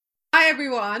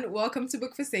everyone, welcome to Book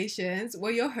Conversations.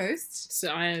 We're your hosts,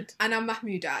 Saad. And I'm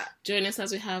Mahmouda. Join us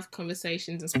as we have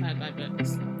conversations inspired by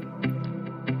books.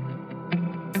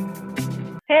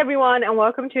 Hey everyone, and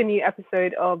welcome to a new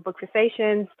episode of Book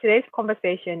Conversations. Today's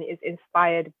conversation is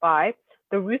inspired by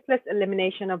The Ruthless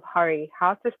Elimination of Hurry,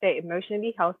 How to Stay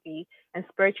Emotionally Healthy and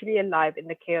Spiritually Alive in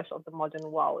the Chaos of the Modern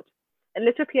World. A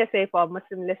little PSA for our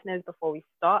Muslim listeners before we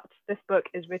start. This book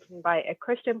is written by a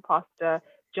Christian pastor,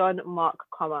 John Mark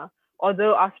Comer.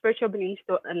 Although our spiritual beliefs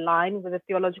don't align with the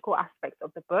theological aspects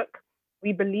of the book,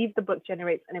 we believe the book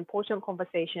generates an important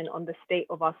conversation on the state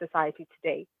of our society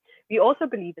today. We also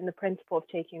believe in the principle of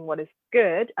taking what is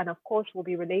good, and of course, we'll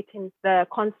be relating the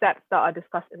concepts that are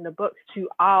discussed in the book to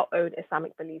our own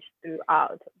Islamic beliefs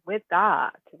throughout. With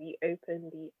that, we open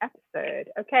the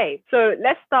episode. Okay, so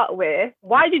let's start with,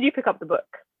 why did you pick up the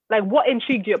book? Like, what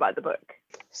intrigued you about the book?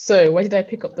 So why did I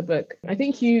pick up the book? I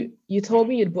think you told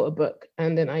me you'd bought a book,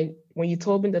 and then when you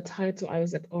told me the title, I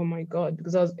was like, oh my God,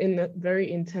 because I was in a very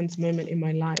intense moment in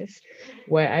my life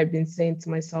where I've been saying to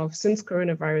myself, since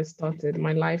coronavirus started,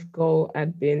 my life goal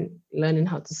had been learning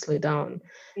how to slow down.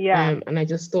 Yeah. And I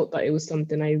just thought that it was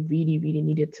something I really, really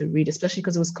needed to read, especially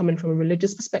because it was coming from a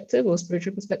religious perspective or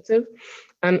spiritual perspective.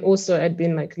 And also I'd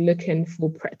been like looking for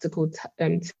practical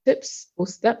tips or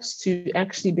steps to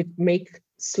actually make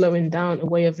slowing down a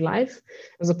way of life,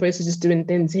 as opposed to just doing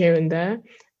things here and there.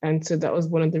 And so that was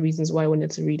one of the reasons why I wanted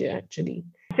to read it, actually.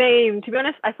 Same. To be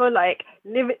honest, I feel like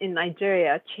living in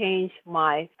Nigeria changed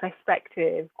my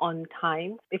perspective on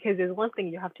time, because there's one thing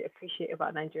you have to appreciate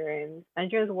about Nigerians.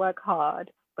 Nigerians work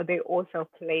hard, but they also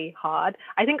play hard.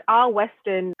 I think our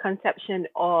Western conception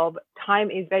of time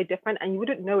is very different, and you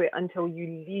wouldn't know it until you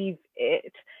leave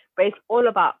it. But it's all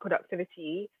about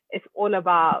productivity. It's all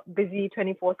about busy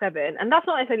 24/7. And that's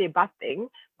not necessarily a bad thing,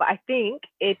 but I think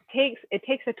it takes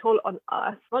a toll on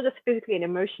us, not just physically and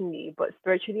emotionally, but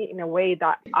spiritually, in a way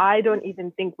that I don't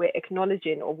even think we're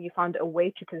acknowledging or we found a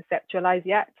way to conceptualize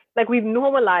yet. Like, we've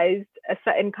normalized a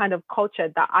certain kind of culture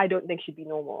that I don't think should be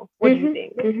normal. What do you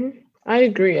think? Mm-hmm. I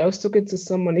agree. I was talking to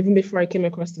someone even before I came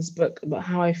across this book about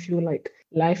how I feel like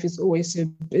life is always so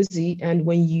busy, and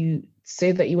when you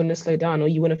say that you want to slow down or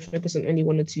you want to focus on only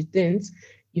one or two things,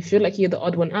 you feel like you're the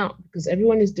odd one out because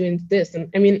everyone is doing this. And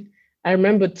I mean, I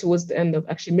remember towards the end of,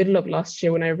 actually middle of last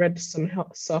year, when I read some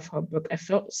self-help book, I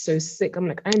felt so sick. I'm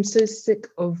like, I'm so sick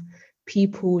of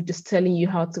people just telling you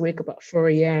how to wake up at 4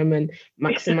 a.m. and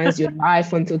maximize your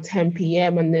life until 10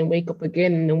 p.m. and then wake up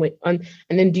again and then wait on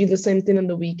and then do the same thing on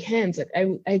the weekends. Like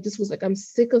I just was like, I'm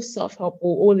sick of self-help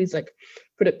or all these like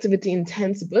productivity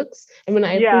intense books. I mean,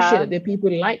 I appreciate that there are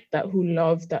people like that who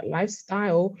love that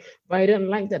lifestyle, but I don't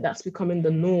like that that's becoming the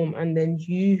norm. And then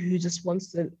you who just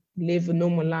wants to live a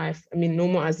normal life, I mean,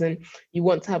 normal as in you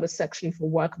want to have a section for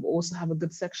work, but also have a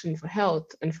good section for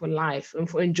health and for life and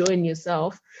for enjoying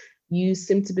yourself, you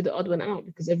seem to be the odd one out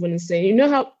because everyone is saying, you know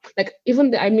how, like,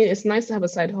 even I mean, it's nice to have a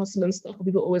side hustle and stuff, but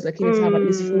people always like, you need to have at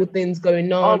least 4 things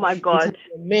going on. Oh my God.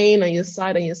 Your main and your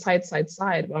side and your side.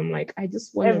 But I'm like, I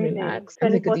just want to relax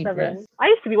and take a deep breath. I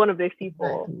used to be one of those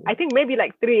people. Exactly. I think maybe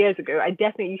like 3 years ago, I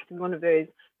definitely used to be one of those.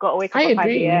 Got to wake up at 5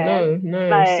 a.m. No,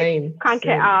 like, same. Crank it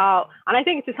out. And I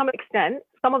think to some extent,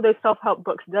 some of those self-help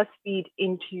books does feed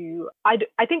into,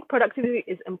 I think productivity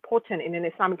is important in an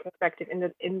Islamic perspective,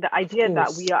 in the idea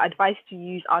that we are advised to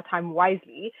use our time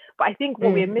wisely. But I think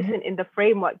what we're missing in the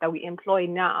framework that we employ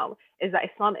now is that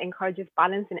Islam encourages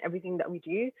balance in everything that we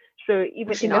do. So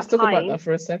even actually, in let's talk about that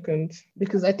for a second,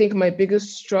 because I think my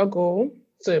biggest struggle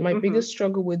biggest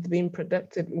struggle with being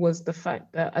productive was the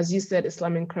fact that, as you said,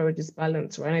 Islam encourages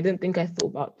balance, right? And I didn't think I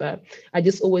thought about that. I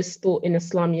just always thought in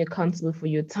Islam, you're accountable for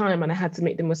your time, and I had to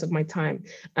make the most of my time.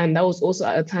 And that was also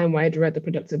at a time where I'd read The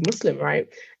Productive Muslim, right?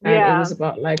 And it was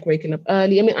about like waking up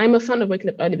early. I mean, I'm a fan of waking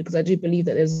up early because I do believe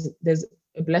that there's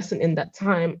a blessing in that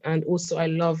time. And also I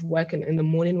love working in the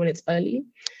morning when it's early.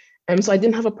 So I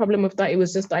didn't have a problem with that. It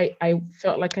was just I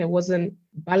felt like I wasn't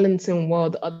balancing well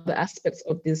the other aspects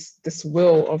of this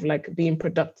will of like being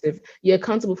productive. You're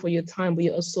accountable for your time, but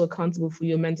you're also accountable for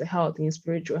your mental health and your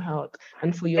spiritual health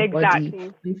and for your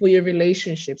body and for your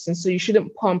relationships. And so you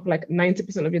shouldn't pump like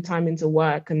 90% of your time into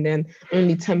work and then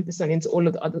only 10% into all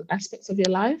of the other aspects of your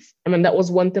life. I mean, that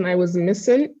was one thing I was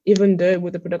missing, even though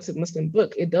with the Productive Muslim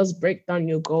book, it does break down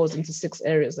your goals into 6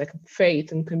 areas like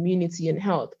faith and community and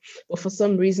health. But for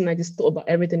some reason, I just thought about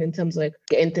everything in terms of like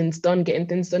getting things done.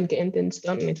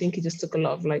 And I think it just took a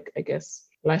lot of like, I guess,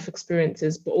 life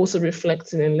experiences, but also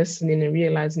reflecting and listening and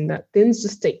realizing that things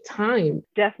just take time.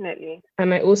 Definitely.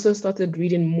 And I also started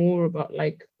reading more about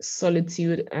like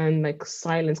solitude and like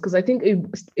silence, because I think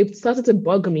it started to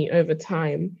bug me over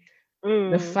time.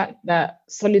 The fact that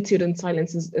solitude and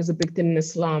silence is a big thing in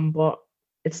Islam, but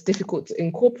it's difficult to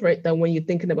incorporate that when you're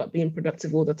thinking about being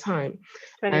productive all the time,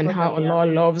 and how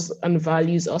Allah loves and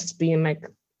values us being like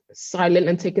silent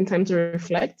and taking time to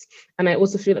reflect. And I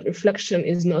also feel that reflection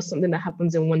is not something that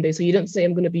happens in one day. So you don't say,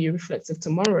 I'm going to be reflective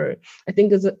tomorrow. I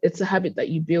think it's a habit that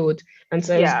you build. And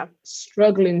so I was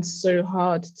struggling so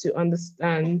hard to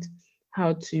understand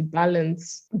how to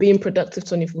balance being productive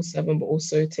 24/7, but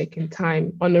also taking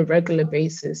time on a regular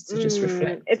basis to just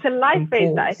reflect. It's a life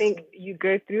phase that I think you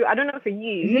go through. I don't know for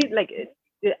you, like,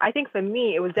 I think for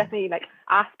me, it was definitely like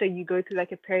after you go through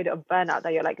like a period of burnout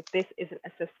that you're like, this isn't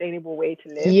a sustainable way to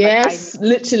live. Yes, like,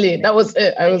 literally, that was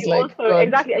it. I was like, also,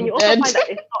 exactly, and you also find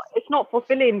that it's not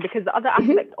fulfilling, because the other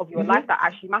aspects of your life that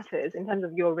actually matters in terms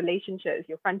of your relationships,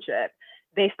 your friendship,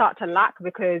 they start to lack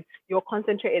because you're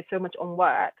concentrated so much on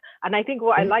work. And I think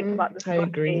what I liked about this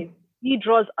book is he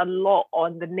draws a lot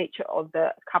on the nature of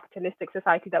the capitalistic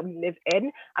society that we live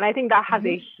in, and I think that has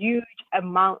a huge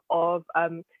amount of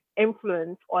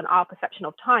influence on our perception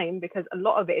of time, because a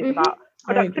lot of it is about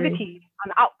productivity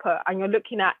and output, and you're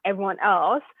looking at everyone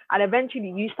else, and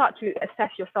eventually you start to assess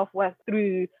your self-worth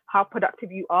through how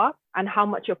productive you are and how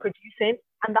much you're producing,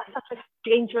 and that's such a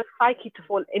dangerous psyche to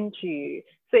fall into.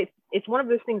 So it's one of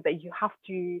those things that you have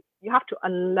to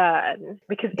unlearn,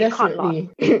 because definitely.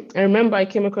 It can't last. I remember I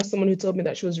came across someone who told me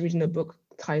that she was reading a book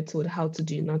titled How to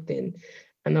Do Nothing,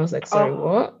 and I was like, sorry,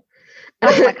 what?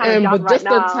 That's kind of but just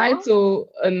right the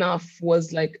title enough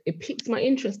was like, it piqued my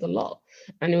interest a lot.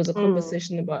 And it was a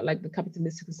conversation about like the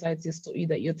capitalistic society has taught you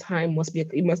that your time must be,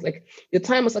 your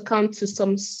time must account to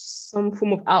some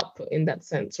form of output in that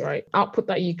sense, right? Output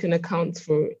that you can account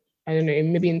for, I don't know,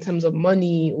 maybe in terms of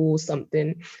money or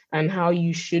something, and how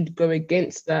you should go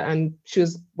against that. And she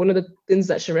was, one of the things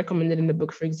that she recommended in the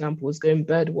book, for example, was going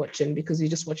bird watching, because you're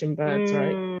just watching birds,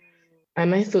 right?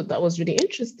 And I thought that was really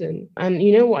interesting. And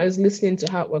you know what? I was listening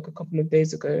to How It Work a couple of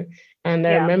days ago, and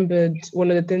I remembered one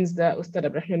of the things that Ustad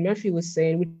Abraham Murphy was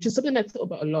saying, which is something I thought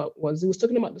about a lot, was he was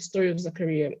talking about the story of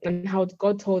Zachariah and how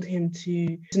God told him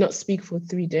to not speak for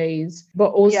 3 days.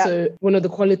 But also one of the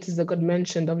qualities that God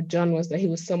mentioned of John was that he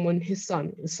was his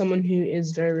son, is someone who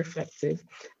is very reflective.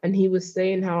 And he was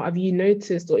saying how, have you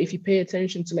noticed, or if you pay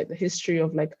attention to like the history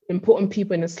of like important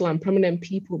people in Islam, prominent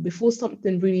people, before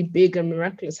something really big and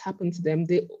miraculous happened to them,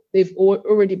 they've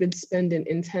already been spending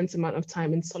intense amount of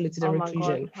time in solitude and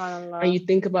reclusion. And you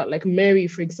think about like Mary,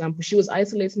 for example, she was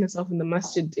isolating herself in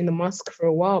the mosque for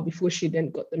a while before she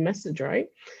then got the message, right?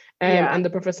 And the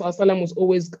Prophet ﷺ was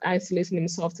always isolating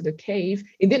himself to the cave.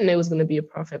 He didn't know he was going to be a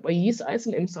prophet, but he used to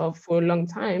isolate himself for a long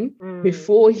time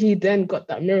before he then got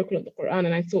that miracle of the Quran.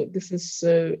 And I thought, this is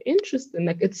so interesting.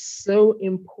 Like, it's so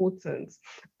important.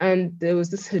 And there was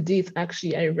this hadith,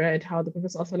 actually, I read how the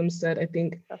Prophet ﷺ said, I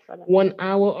think 1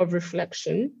 hour of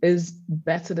reflection is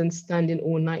better than standing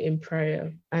all night in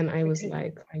prayer. And I was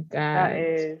like, my God. That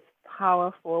is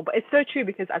powerful. But it's so true,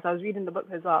 because as I was reading the book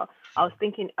as well, I was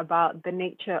thinking about the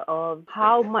nature of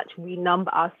how much we numb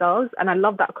ourselves. And I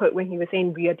love that quote when he was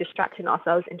saying we are distracting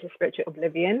ourselves into spiritual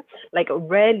oblivion. Like,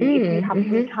 rarely, if we have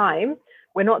free time,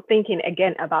 we're not thinking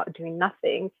again about doing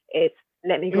nothing. It's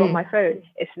let me go on my phone.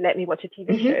 It's let me watch a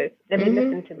TV show. Let me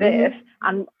listen to this.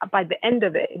 And by the end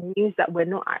of it, it means that we're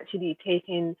not actually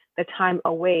taking the time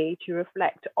away to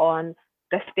reflect on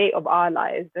the state of our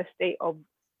lives, the state of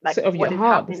like what is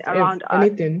happening around us.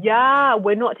 Yeah,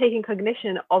 we're not taking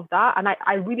cognition of that. And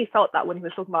I really felt that when he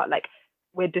was talking about like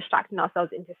we're distracting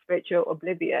ourselves into spiritual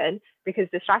oblivion, because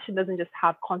distraction doesn't just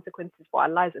have consequences for our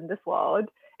lives in this world,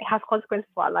 it has consequences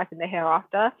for our life in the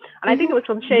hereafter. And I think it was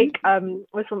from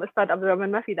Ustad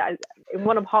Abdurrahman Murphy that in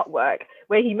one of Hard Work,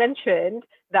 where he mentioned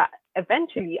that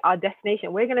eventually our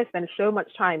destination, we're going to spend so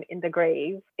much time in the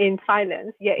grave in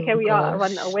silence, yet here we are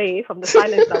running away from the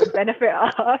silence that would benefit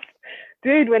us.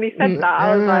 Dude, when he said that,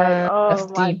 I was like,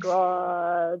 oh my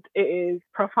God, it is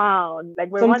profound.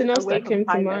 Like, we're something else away that came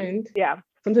silence. to mind. Yeah.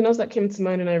 Something else that came to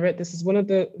mind when I read this is one of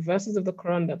the verses of the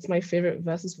Quran that's my favorite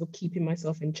verses for keeping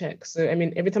myself in check. So, I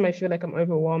mean, every time I feel like I'm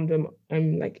overwhelmed,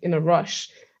 I'm like in a rush,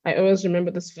 I always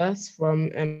remember this verse from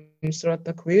Surah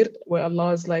Takwir, where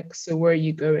Allah is like, so where are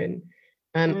you going?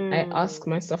 And I ask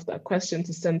myself that question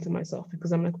to center myself,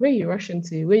 because I'm like, where are you rushing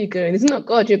to? Where are you going? It's not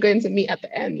God you're going to meet at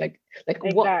the end. Like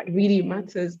exactly. What really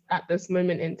matters at this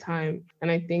moment in time? And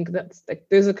I think that's like,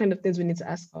 those are kind of things we need to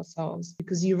ask ourselves,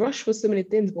 because you rush for so many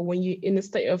things, but when you're in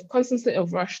a constant state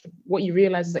of rush, what you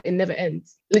realize is that it never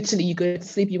ends. Literally, you go to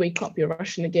sleep, you wake up, you're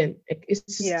rushing again. Like, it's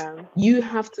just, you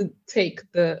have to make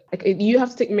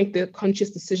the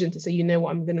conscious decision to say, you know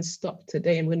what, I'm going to stop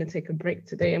today. I'm going to take a break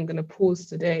today. I'm going to pause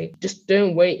today. Just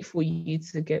don't wait for you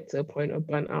to get to a point of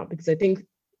burnout, because I think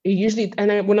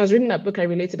when I was reading that book, I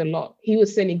related a lot. He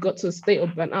was saying he got to a state of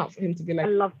burnout for him to be I like,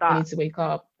 love I that. need to wake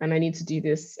up and I need to do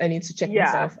this. I need to check Yeah.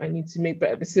 myself. I need to make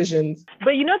better decisions.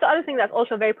 But you know, the other thing that's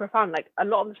also very profound, like a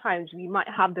lot of the times we might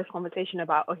have this conversation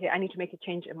about, okay, I need to make a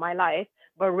change in my life,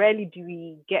 but rarely do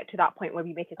we get to that point where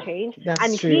we make a change.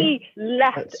 That's true. He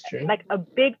left That's true. like a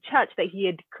big church that he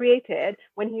had created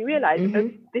when he realized, Mhm.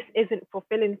 "Oh, this isn't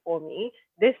fulfilling for me.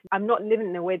 I'm not living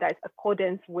in a way that is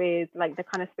accordance with like the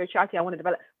kind of spirituality I want to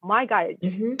develop." My guy,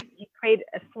 Mhm. he created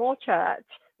a small church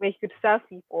where he could serve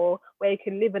people, where he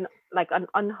could live an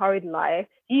unhurried life.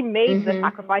 He made the Mhm.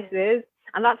 sacrifices.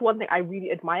 And that's one thing I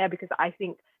really admire, because I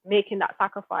think making that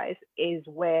sacrifice is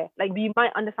where, like, we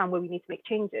might understand where we need to make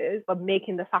changes, but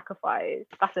making the sacrifice,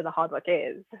 that's where the hard work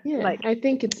is. Yeah, Like, I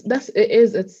think it's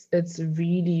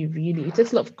really, really, it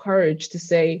takes a lot of courage to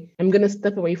say, I'm gonna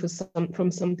step away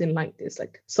from something like this,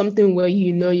 like something where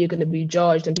you know you're gonna be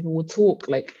judged and people will talk.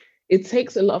 Like, it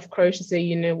takes a lot of courage to say,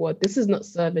 you know what, this is not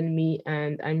serving me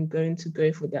and I'm going to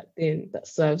go for that thing that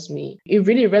serves me. It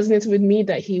really resonated with me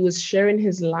that he was sharing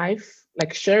his life,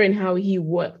 like sharing how he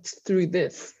worked through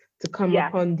this to come Yeah.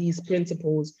 upon these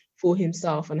principles for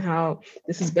himself and how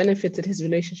this has benefited his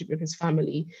relationship with his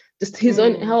family, just his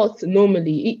own health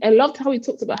normally. I loved how he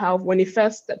talked about how when he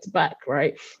first stepped back,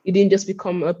 right, he didn't just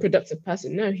become a productive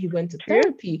person. No, he went to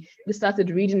therapy. He started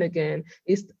reading again.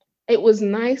 It was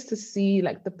nice to see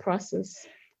like the process,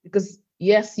 because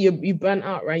yes, you burn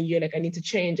out, right? You're like, I need to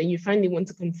change, and you finally want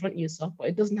to confront yourself, but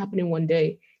it doesn't happen in one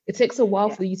day. It takes a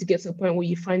while for you to get to a point where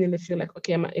you finally feel like,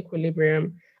 okay, I'm at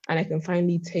equilibrium and I can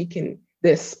finally take in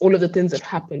this, all of the things that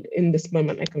have happened in this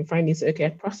moment. I can finally say, okay,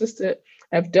 I've processed it,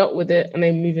 I've dealt with it, and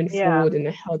I'm moving forward in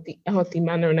a healthy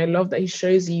manner. And I love that he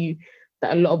shows you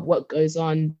that a lot of what goes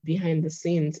on behind the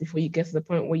scenes before you get to the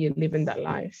point where you're living that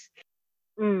life.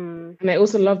 And I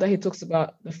also love that he talks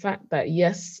about the fact that,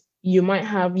 yes, you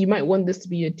might want this to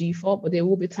be your default, but there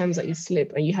will be times that you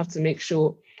slip and you have to make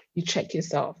sure you check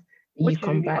yourself. You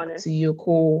come back to your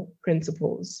core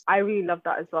principles. I really love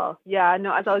that as well. Yeah,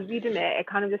 no, as I was reading it, it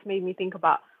kind of just made me think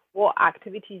about what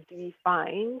activities do we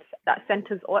find that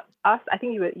centers us. I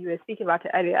think you were speaking about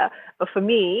it earlier, but for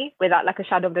me, without like a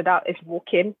shadow of a doubt, it's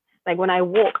walking. Like when I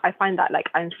walk, I find that like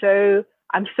I'm so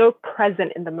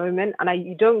present in the moment, and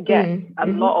you don't get a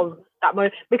lot of that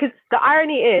moment. Because the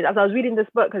irony is, as I was reading this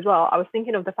book as well, I was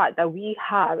thinking of the fact that we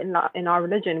have in our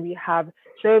religion, we have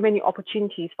so many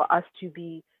opportunities for us to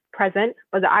be present,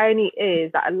 but the irony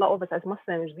is that a lot of us as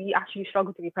Muslims, we actually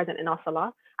struggle to be present in our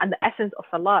salah. And the essence of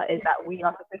salah is that we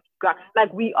are supposed to,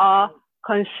 like, we are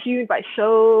consumed by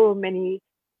so many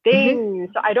things.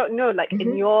 So I don't know, like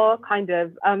in your kind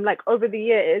of like over the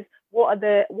years, what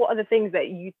are the things that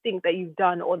you think that you've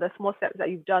done, or the small steps that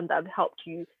you've done that have helped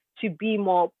you to be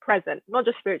more present, not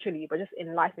just spiritually, but just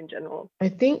in life in general? I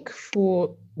think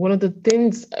for one of the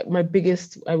things, my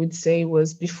biggest, I would say,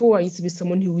 was before I used to be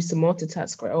someone who used to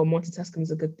multitask, right? Oh, multitasking is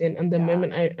a good thing. And the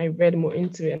moment I read more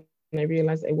into it and I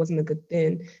realized it wasn't a good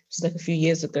thing, just like a few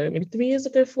years ago, maybe 3 years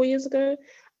ago, 4 years ago,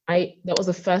 that was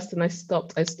the first thing I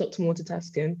stopped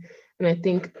multitasking. And I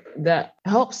think that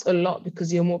helps a lot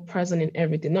because you're more present in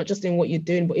everything, not just in what you're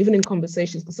doing, but even in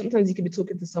conversations. Because sometimes you can be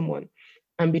talking to someone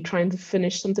and be trying to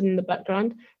finish something in the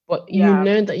background, but you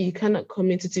know that you cannot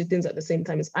commit to two things at the same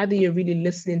time. It's either you're really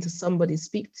listening to somebody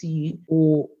speak to you,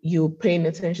 or you're paying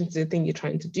attention to the thing you're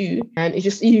trying to do. And it's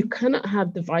just, you cannot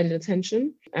have divided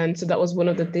attention. And so that was one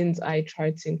of the things I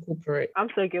tried to incorporate. I'm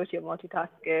so guilty of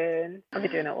multitasking. I've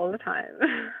been doing it all the time.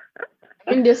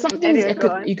 I mean, there's some things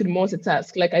you could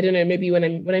multitask. Like, I don't know, maybe when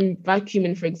I'm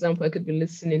vacuuming, for example, I could be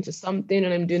listening to something.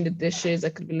 When I'm doing the dishes, I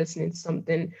could be listening to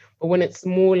something. But when it's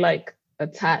more like a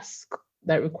task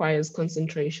that requires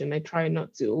concentration, I try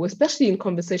not to, especially in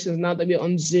conversations now that we're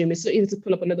on Zoom. It's so easy to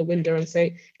pull up another window and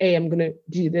say, hey, I'm going to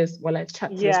do this while I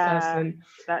chat to this person.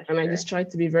 And I just try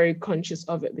to be very conscious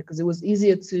of it, because it was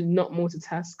easier to not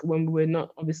multitask when we were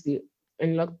not obviously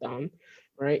in lockdown,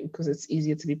 right? Because it's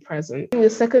easier to be present. And the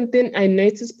second thing I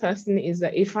noticed personally is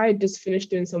that if I just finished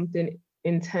doing something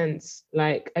intense,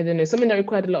 like, I don't know, something that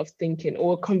required a lot of thinking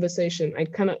or a conversation, I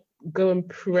cannot go and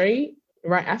pray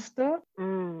right after.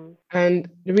 And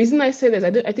the reason I say this,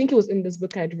 I think it was in this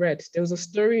book I'd read, there was a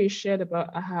story shared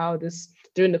about how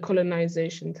during the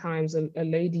colonization times, a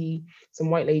lady, some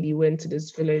white lady, went to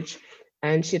this village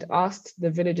and she'd asked the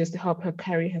villagers to help her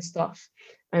carry her stuff.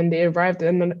 And they arrived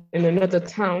in another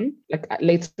town, like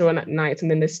later on at night, and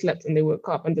then they slept and they woke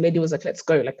up. And the lady was like, let's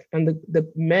go. Like, and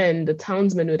the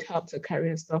townsmen who had helped her carry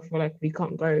her stuff were like, we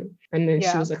can't go. And then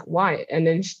she was like, why? And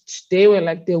then they were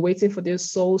like, they're waiting for their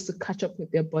souls to catch up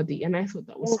with their body. And I thought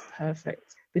that was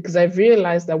perfect, because I've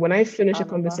realized that when I finish a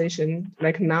conversation,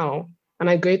 like now, and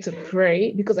I go to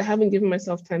pray, because I haven't given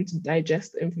myself time to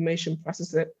digest the information,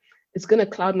 process it, it's going to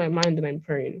cloud my mind when I'm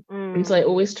praying. And so I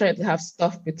always try to have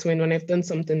stuff between when I've done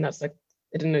something that's like,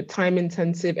 I don't know, time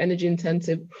intensive, energy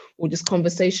intensive, or just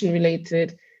conversation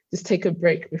related, just take a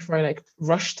break before I like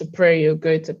rush to pray or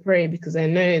go to pray, because I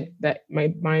know that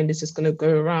my mind is just going to go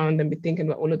around and be thinking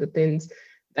about all of the things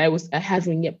that I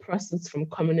haven't yet processed from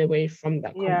coming away from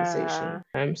that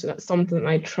conversation. So that's something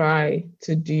I try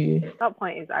to do. That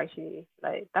point is actually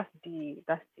like that's deep.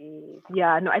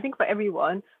 Yeah, no, I think for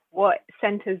everyone, what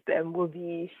centers them will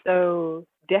be so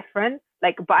different.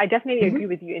 Like, but I definitely agree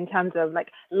with you in terms of like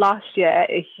last year,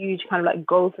 a huge kind of like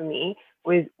goal for me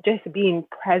was just being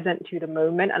present to the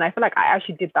moment. And I feel like I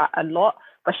actually did that a lot.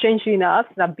 But strangely enough,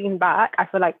 since I've been back, I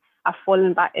feel like I've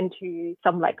fallen back into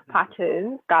some like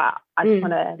patterns that I just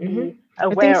want to be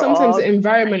aware of. I think sometimes the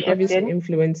environment obviously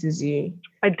influences you.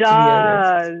 It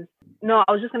does. No,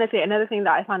 I was just going to say another thing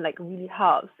that I find like really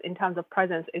helps in terms of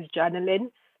presence is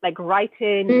journaling, like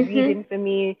writing, reading for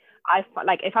me. I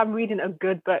like if I'm reading a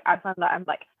good book, I find that I'm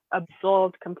like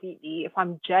absorbed completely. If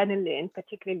I'm journaling,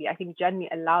 particularly, I think journaling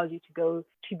allows you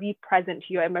to be present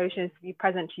to your emotions, to be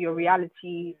present to your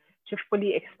reality, to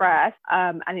fully express,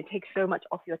 and it takes so much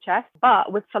off your chest.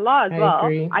 But with Salah as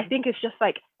well, I think it's just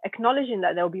like acknowledging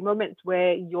that there will be moments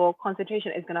where your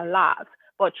concentration is going to lapse,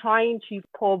 but trying to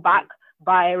pull back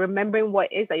by remembering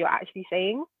what it is that you're actually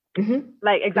saying.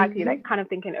 Like exactly, like kind of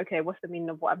thinking, okay, what's the meaning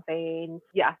of what I'm saying?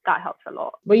 Yeah, that helps a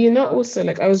lot. But also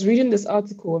like I was reading this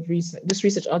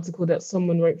research article that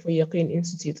someone wrote for Yaqeen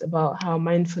Institute about how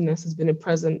mindfulness has been a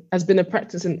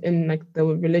practice in like the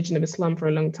religion of Islam for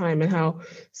a long time, and how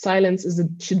silence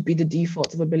should be the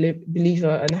default of a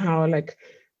believer, and how like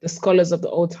the scholars of the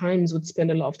old times would spend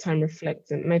a lot of time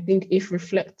reflecting. And I think if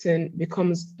reflecting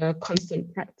becomes a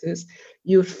constant practice,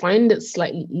 you would find it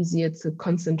slightly easier to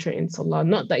concentrate in Salah.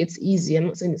 Not that it's easy, I'm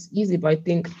not saying it's easy, but I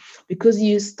think because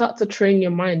you start to train your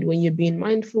mind when you're being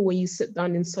mindful, when you sit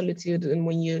down in solitude, and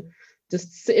when you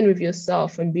just sitting with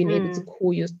yourself and being able to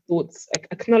call your thoughts, like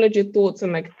acknowledge your thoughts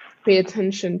and like pay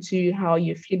attention to how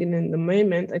you're feeling in the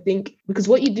moment. I think because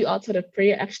what you do outside of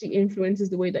prayer actually influences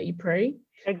the way that you pray.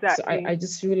 Exactly. So I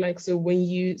just feel like, so when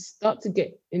you start to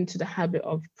get into the habit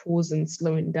of pausing,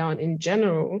 slowing down in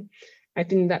general, I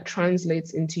think that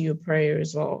translates into your prayer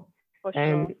as well. For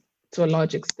sure. To a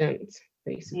large extent,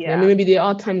 basically. I mean, maybe there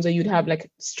are times where you'd have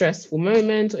like stressful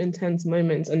moments or intense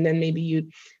moments, and then maybe you'd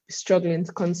be struggling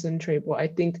to concentrate. But I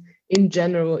think in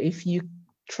general, if you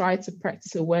try to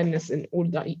practice awareness in all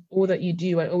that you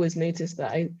do, I always notice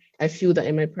that I feel that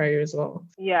in my prayer as well.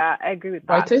 Yeah, I agree with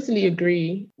that. I totally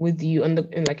agree with you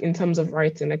in terms of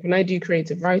writing. Like when I do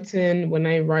creative writing, when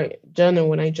I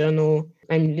journal,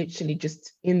 I'm literally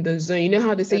just in the zone. You know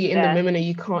how they say you're in the moment and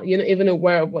you're not even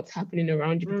aware of what's happening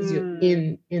around you because you're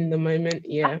in the moment.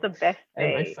 Yeah. That's the best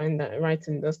thing. I find that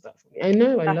writing does that for me. I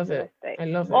know, I love it.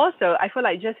 Also, I feel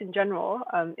like just in general,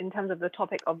 in terms of the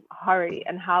topic of hurry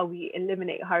and how we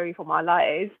eliminate hurry from our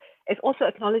lives, it's also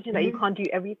acknowledging that you can't do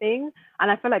everything.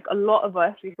 And I feel like a lot of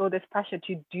us, we feel this pressure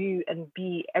to do and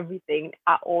be everything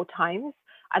at all times.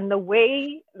 And the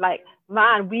way, like,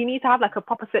 man, we need to have like a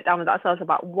proper sit down with ourselves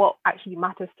about what actually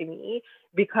matters to me.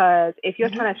 Because if you're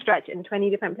trying to stretch in 20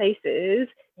 different places,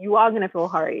 you are going to feel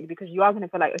hurried, because you are going to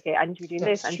feel like, okay, I need to be doing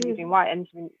this, I need to be doing Y, I need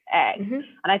to be doing X.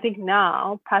 And I think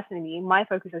now, personally, my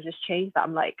focus has just changed, that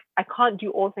I'm like, I can't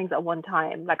do all things at one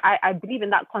time. Like, I believe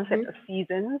in that concept of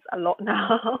seasons a lot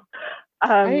now.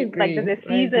 I agree. Like, there's a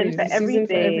season for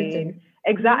everything.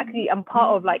 Exactly. And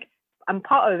part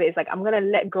of it is like, I'm going to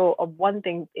let go of one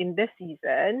thing in this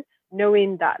season,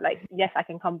 knowing that, like, yes, I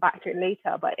can come back to it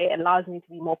later, but it allows me to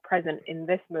be more present in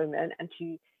this moment and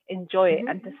to enjoy it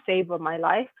and to savor my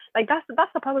life. Like, that's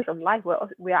the purpose of life.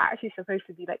 We're actually supposed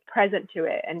to be like present to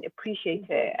it and appreciate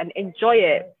it and enjoy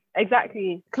it.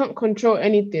 Exactly. Can't control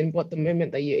anything but the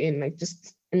moment that you're in. Like,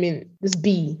 just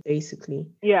be, basically.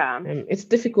 Yeah. It's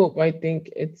difficult, but I think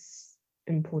it's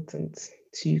important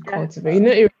to cultivate. You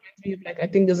know, it reminds me of, like, I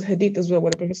think there's a hadith as well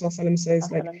where the Prophet ﷺ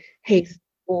says, like, haste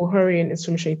or hurrying is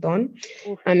from shaitan.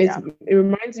 And it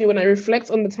reminds me, when I reflect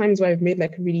on the times where I've made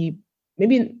like really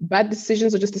maybe bad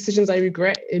decisions or just decisions I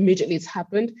regret immediately it's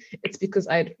happened, it's because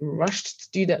I'd rushed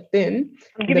to do that thing.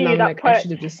 And then I'm like, I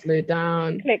should have just slowed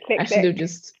down. I should have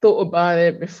just thought about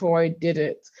it before I did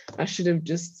it. I should have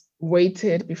just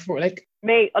waited before, like,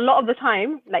 Mate, a lot of the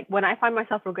time, like when I find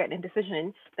myself regretting a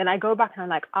decision, then I go back and I'm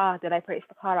like, did I pray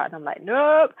istikhara? And I'm like,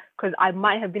 nope, because I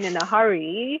might have been in a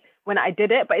hurry when I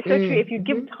did it. But it's so true. If you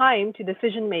give time to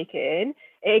decision making,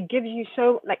 it gives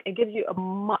you a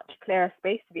much clearer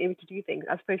space to be able to do things,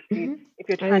 as opposed to if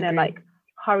you're trying to like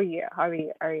Hurry,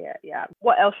 yeah.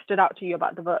 What else stood out to you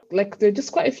about the book? Like there are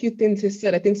just quite a few things he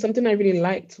said. I think something I really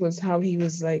liked was how he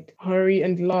was like, hurry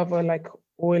and love are like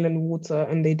oil and water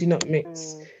and they do not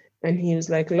mix. And he was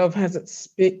like, love has its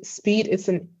speed, it's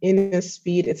an inner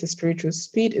speed, it's a spiritual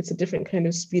speed, it's a different kind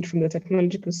of speed from the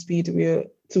technological speed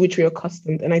to which we're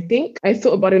accustomed. And I think I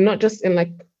thought about it not just in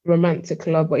like romantic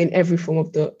love, but in every form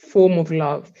of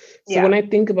love. So when I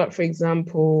think about, for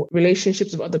example,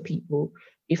 relationships with other people,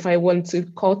 if I want to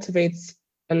cultivate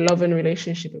a loving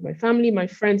relationship with my family, my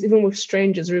friends, even with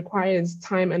strangers, requires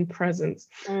time and presence.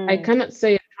 I cannot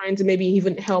say trying to maybe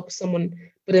even help someone,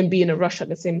 but then be in a rush at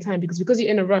the same time. Because you're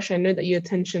in a rush, I know that your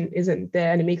attention isn't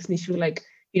there, and it makes me feel like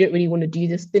you don't really want to do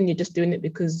this thing. You're just doing it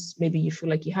because maybe you feel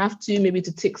like you have to, maybe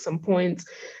to tick some points,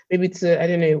 maybe to, I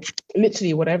don't know,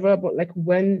 literally whatever. But like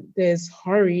when there's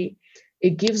hurry,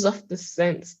 it gives off the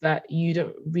sense that you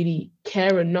don't really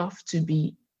care enough to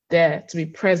be there, to be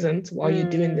present while you're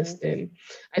doing this thing.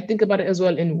 I think about it as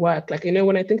well in work. Like,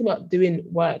 when I think about doing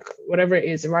work, whatever it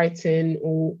is, writing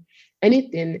or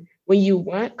anything, when you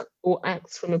work or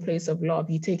act from a place of love,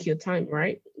 you take your time,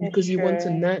 right? Because you want to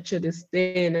nurture this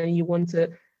thing and you want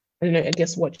to, I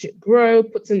guess, watch it grow,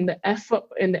 put in the effort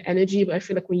and the energy. But I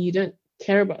feel like when you don't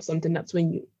care about something, that's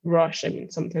when you rush. I mean,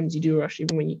 sometimes you do rush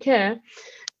even when you care.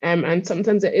 And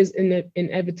sometimes it is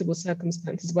inevitable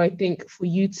circumstances. But I think for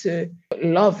you to put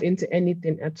love into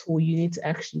anything at all, you need to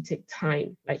actually take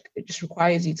time. Like it just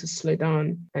requires you to slow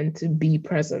down and to be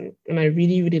present. And I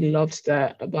really, really loved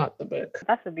that about the book.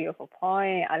 That's a beautiful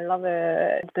point. I love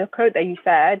it. The quote that you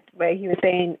said, where he was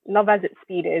saying, love as its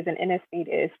speed is, an inner speed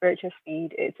is, spiritual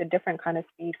speed. It's a different kind of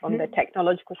speed from the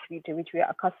technological speed to which we are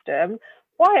accustomed.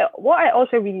 What I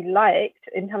also really liked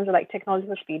in terms of like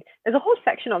technological speed, there's a whole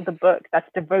section of the book that's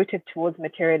devoted towards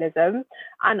materialism.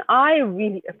 And I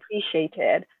really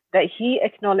appreciated that he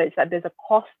acknowledged that there's a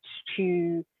cost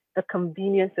to the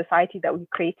convenient society that we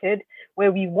created,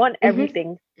 where we want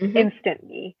everything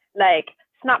instantly. Like,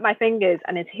 snap my fingers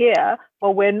and it's here,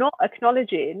 but we're not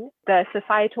acknowledging the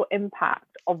societal impact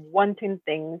of wanting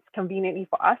things conveniently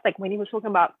for us. Like when he was talking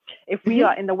about, if we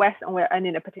are in the West and we're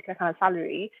earning a particular kind of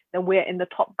salary, then we're in the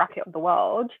top bracket of the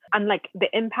world. And like the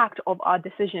impact of our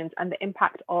decisions and the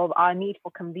impact of our need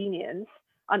for convenience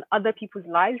on other people's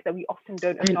lives that we often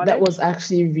don't acknowledge. That was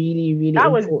actually really, really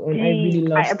important. I really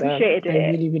loved that. I appreciated it.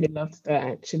 I really, really loved that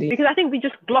actually. Because I think we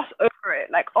just gloss over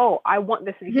it. Like, oh, I want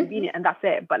this to be convenient and that's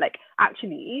it. But like,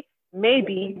 actually,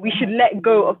 maybe we should let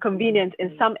go of convenience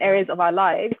in some areas of our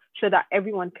lives so that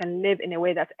everyone can live in a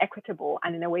way that's equitable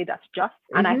and in a way that's just.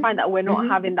 And I find that we're not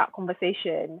having that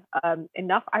conversation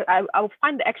enough. I'll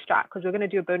find the extract because we're going to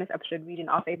do a bonus episode reading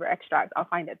our favorite extracts. I'll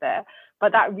find it there.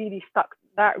 But that really stuck.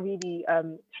 That really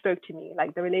spoke to me,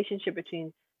 like the relationship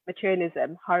between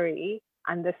materialism, hurry,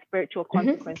 and the spiritual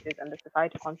consequences and the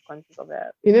societal consequences of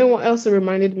it. You know what else it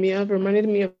reminded me of? It reminded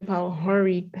me of how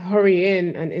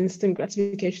hurrying and instant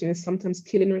gratification is sometimes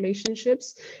killing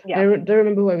relationships. I don't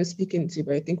remember who I was speaking to,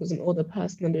 but I think it was an older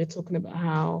person, and they were talking about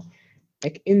how,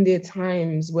 like in their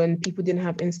times when people didn't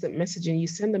have instant messaging, you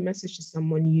send a message to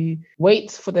someone, you wait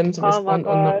for them to respond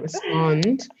or not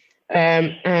respond.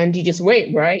 And you just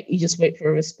wait, right? You just wait for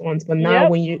a response. But now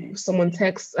when someone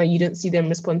texts and you don't see them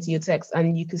respond to your text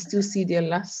and you can still see their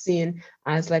last seen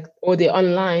as like, or they're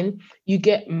online, you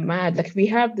get mad. Like we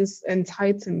have this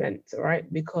entitlement, right?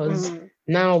 Because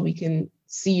now we can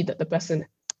see that the person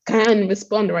can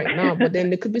respond right now, but then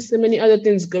there could be so many other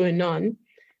things going on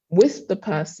with the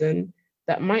person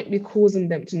that might be causing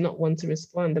them to not want to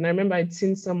respond. And I remember I'd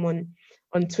seen someone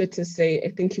on Twitter say, I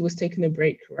think he was taking a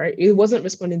break, right? He wasn't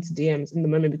responding to DMs in the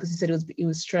moment because he said he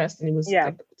was stressed and he was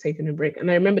like taking a break. And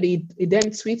I remember he then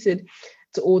tweeted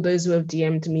to all those who have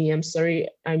DM'd me, I'm sorry,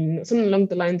 I'm something along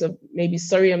the lines of maybe,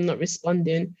 sorry, I'm not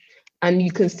responding. And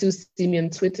you can still see me on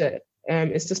Twitter.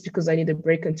 It's just because I need a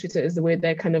break, and Twitter is the way that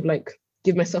I kind of like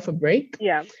give myself a break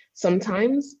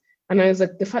sometimes. And I was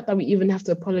like, the fact that we even have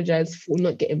to apologize for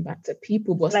not getting back to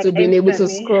people, but like still being able to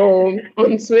scroll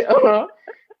on Twitter.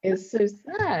 It's so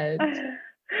sad.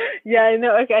 Yeah, I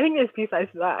know. Okay, I think there's two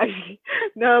sides to that actually.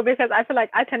 No, because I feel like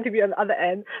I tend to be on the other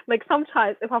end. Like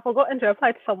sometimes if I've forgotten to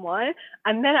reply to someone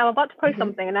and then I'm about to post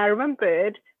something and I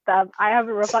remembered that I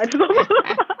haven't replied to someone.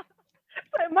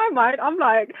 So in my mind, I'm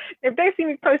like, if they see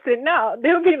me post it now,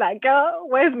 they'll be like, girl,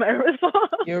 where's my response?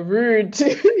 You're rude.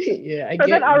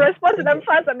 Then I'll respond to them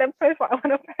first and then post what I want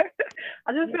to post.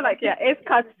 I just feel like, it's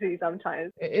courtesy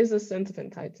sometimes. It is a sense of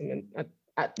entitlement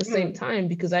at the same time,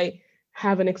 because I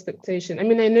have an expectation. I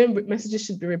mean, I know messages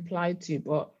should be replied to,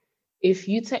 but if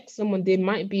you text someone, there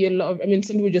might be a lot of, I mean,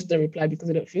 some people just don't reply because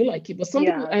they don't feel like it. But some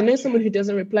Yeah, people, I know someone who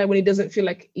doesn't reply when he doesn't feel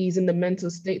like he's in the mental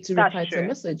state to That's reply to a true.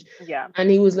 message. Yeah. And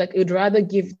he was like, he'd rather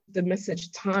give the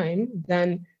message time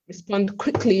than respond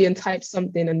quickly and type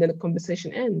something and then the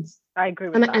conversation ends. I agree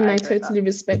with And that. I agree with totally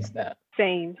respect that.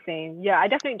 Same. Yeah, I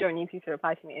definitely don't need you to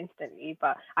reply to me instantly,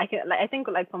 but I can, like, I think,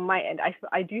 like, from my end,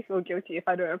 I do feel guilty if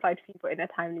I don't reply to people in a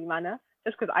timely manner,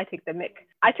 just because I take the mic.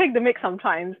 I take the mic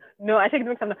sometimes. No, I take the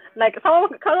mic sometimes. Like,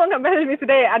 someone can message me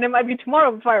today, and it might be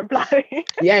tomorrow before I reply.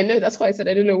 Yeah, I know. That's why I said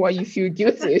I don't know why you feel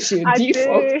guilty. It's your I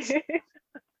default. do.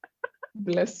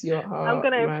 Bless your heart. I'm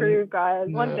gonna improve, guys.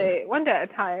 No. One day at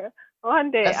a time.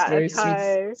 One day That's at very a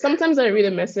time. sweet. Sometimes I read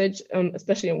a message,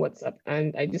 especially on WhatsApp,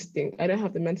 and I just think I don't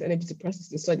have the mental energy to process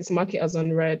this, so I just mark it as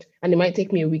unread, and it might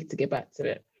take me a week to get back to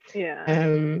it.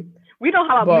 Yeah. We don't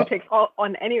have our blue ticks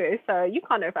on anyway, so you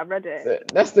can't know if I've read it. So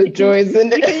that's the joy,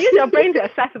 isn't it? You can use your brain to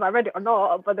assess if I read it or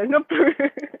not, but there's no proof.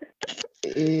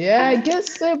 Yeah, I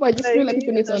guess so, but I just feel like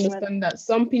people need to understand that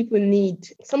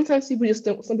sometimes people just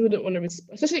don't, some people don't want to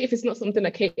respond, especially if it's not something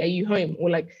like, hey, are you home? Or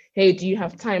like, hey, do you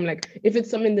have time? Like, if it's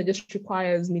something that just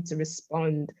requires me to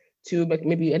respond to, like,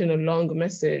 maybe, I don't know, longer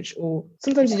message, or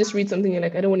sometimes you just read something, you're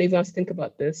like, I don't want to even have to think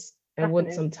about this. I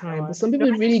want some time. But some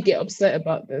people really get upset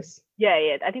about this.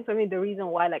 Yeah. I think for me, the reason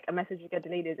why, like, a message will get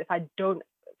delayed is if I don't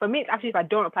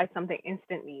reply to something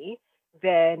instantly,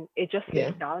 then it just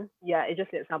slips down. Yeah, it just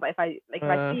slips down. But if I see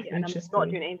it and I'm not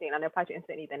doing anything and I reply to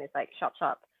instantly, then it's like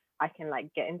sharp. I can,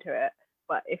 like, get into it.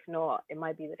 But if not, it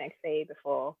might be the next day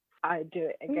before I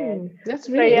do it again. That's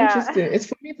really interesting. It's,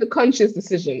 for me, it's a conscious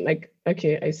decision. Like,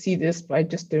 okay, I see this, but I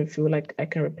just don't feel like I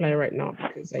can reply right now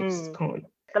because I just can't.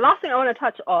 The last thing I want to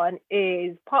touch on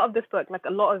is part of this book, like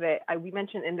a lot of it, we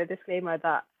mentioned in the disclaimer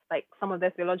that, like, some of the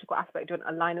theological aspects don't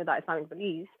align with that Islamic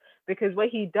beliefs, because what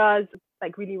he does,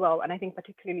 like, really well, and I think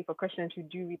particularly for Christians who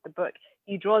do read the book,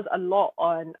 he draws a lot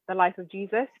on the life of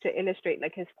Jesus to illustrate,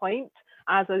 like, his point.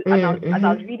 As I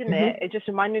was reading it just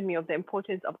reminded me of the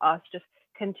importance of us just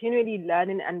continually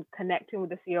learning and connecting with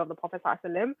the seerah of the Prophet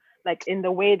ﷺ, like, in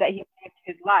the way that he lived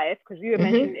his life, because we were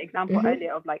mentioning the example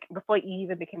earlier of, like, before he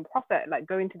even became prophet, like,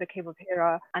 going to the cave of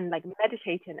Hira and, like,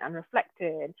 meditating and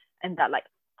reflecting, and that, like,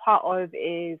 part of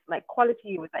his, like,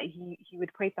 quality was that he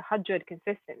would pray tahajjud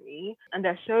consistently. And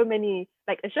there's so many,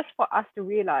 like, it's just for us to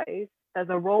realize there's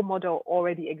a role model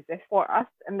already exists for us,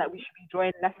 and that we should be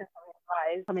drawing lessons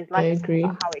from his life, I agree.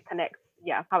 how it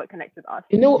connects with us.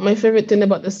 You know what my favorite thing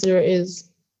about the seerah is?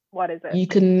 What is it? You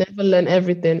can never learn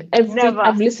everything. Never.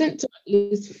 I've listened to at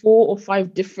least 4 or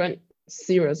 5 different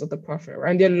seerahs of the Prophet,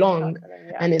 right? And they're long,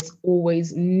 and it's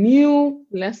always new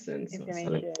lessons. So,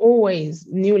 like, always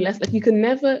new lessons. Like, you can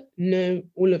never know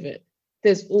all of it.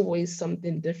 There's always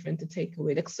something different to take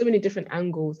away. Like, so many different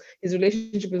angles. His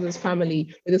relationship with his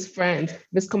family, with his friends,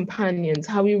 with his companions,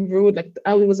 how he ruled, like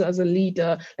how he was as a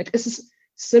leader. Like, it's just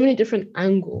so many different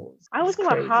angles. I was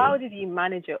thinking about how did he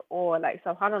manage it all? Like,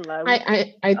 subhanAllah.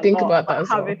 I think about that as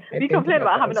well. We complain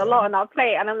about having a lot on our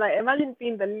plate, and I'm like, imagine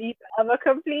being the leader of a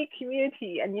complete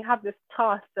community, and you have this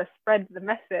task to spread the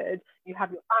message. You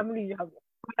have your family, you have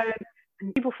your friends,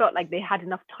 and people felt like they had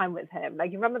enough time with him.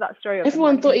 Like, you remember that story of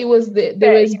everyone thought he was they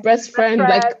were his best friend.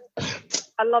 Like,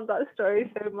 I love that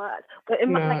story so much. But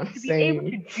like, to be able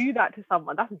to do that to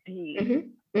someone, that's deep.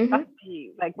 That's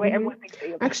deep. Like, where everyone thinks that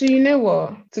you're actually, you know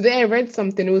what? Today I read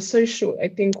something. It was so short. I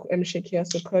think Sheikh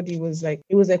Yasir Qadhi was like,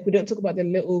 we don't talk about the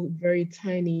little, very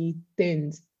tiny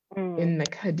things in,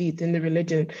 like, hadith, in the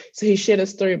religion. So he shared a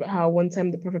story about how one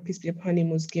time the Prophet, peace be upon him,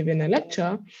 was giving a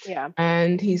lecture,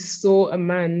 and he saw a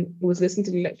man who was listening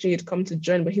to the lecture. He'd come to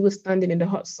join, but he was standing in the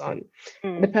hot sun.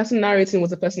 The person narrating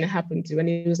was the person it happened to, and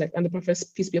he was like, and the Prophet,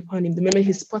 peace be upon him, the moment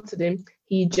he spotted him,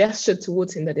 he gestured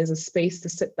towards him that there's a space to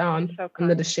sit down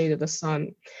under the shade of the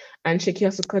sun. And Sheikh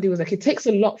Yasir Qadhi was like, it takes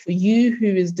a lot for you who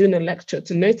is doing a lecture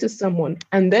to notice someone,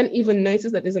 and then even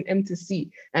notice that there's an empty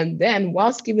seat, and then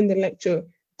whilst giving the lecture,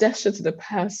 gesture to the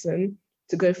person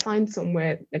to go find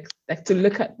somewhere, like to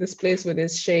look at this place where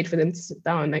there's shade for them to sit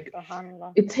down. Like,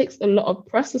 it takes a lot of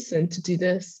processing to do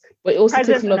this, but it also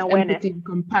takes a lot of empathy and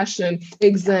compassion.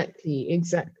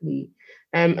 Exactly.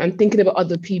 And thinking about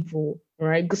other people,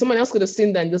 right? Because someone else could have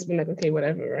seen that and just been like, okay,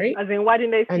 whatever, right? As in, why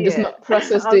didn't they see and just not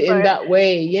processed it in that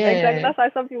way? Yeah, exactly. That's why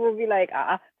some people will be like,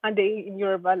 and they in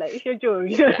Yoruba, like, it's your joke.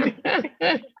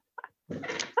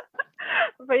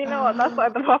 But you know what? That's why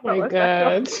the Prophet was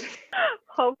special.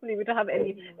 Hopefully, we don't have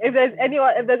any. If there's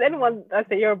anyone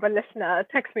that's a Yoruba listener,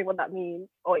 text me what that means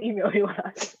or email me what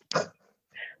that means.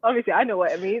 Obviously, I know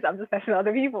what it means. I'm just testing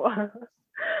other people.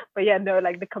 But yeah, no,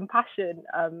 like the compassion,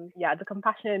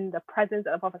 the presence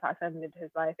of the Prophet into his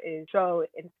life is so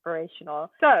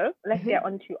inspirational. So let's get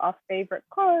on to our favorite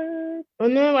quote. Oh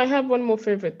no, I have one more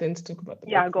favorite thing to talk about the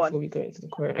book before we go into the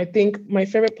quote. I think my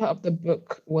favorite part of the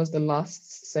book was the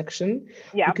last section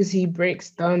because he breaks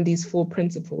down these 4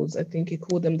 principles. I think he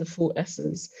called them the 4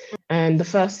 S's. And the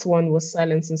first one was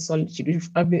silence and solitude. We've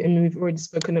already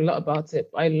spoken a lot about it.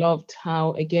 I loved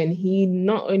how, again, he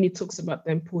not only talks about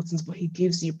the importance, but he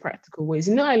gives you practical ways.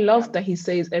 I love that he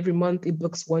says every month he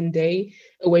books 1 day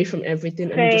away from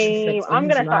everything and he just reflects on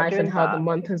his life and how the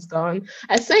month has gone.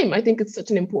 Same, I think it's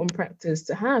such an important practice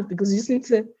to have because you just need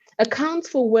to account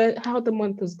for how the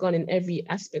month has gone in every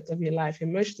aspect of your life,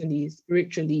 emotionally,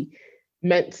 spiritually,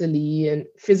 mentally, and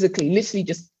physically, literally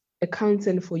just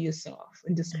accounting for yourself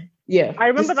and just I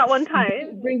remember that one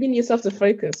time bringing yourself to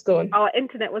focus. Go on. Our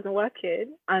internet wasn't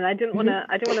working and I didn't want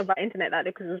to buy internet that day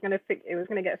because it was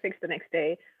gonna get fixed the next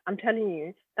day. I'm telling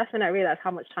you, that's when I realized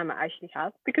how much time I actually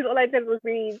have, because all I did was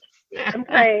read and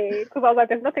pray, because I was like,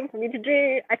 there's nothing for me to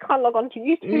do. I can't log on to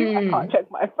YouTube. I can't check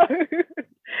my phone.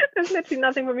 There's literally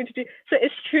nothing for me to do. So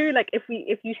it's true, like if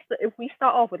we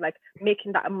start off with like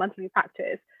making that a monthly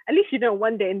practice, at least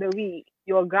 1 day in the week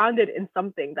you're grounded in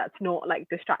something that's not like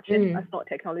distraction, that's not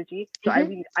technology. So I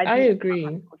agree.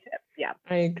 Yeah,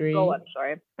 I agree. Go on,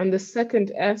 sorry. And the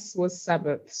second S was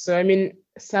Sabbath. So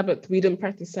Sabbath, we don't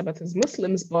practice Sabbath as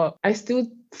Muslims, but I still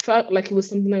felt like it was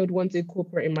something I would want to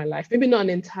incorporate in my life. Maybe not an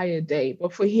entire day,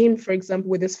 but for him, for example,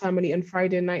 with his family on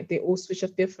Friday night, they all switch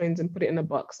off their phones and put it in a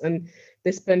box, and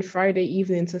they spend Friday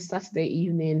evening to Saturday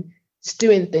evening just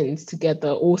doing things together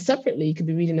or separately. You could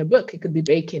be reading a book, it could be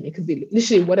baking, it could be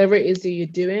literally whatever it is that you're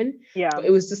doing. But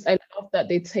it was just, I love that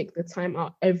they take the time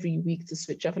out every week to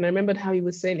switch off. And I remembered how he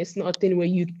was saying it's not a thing where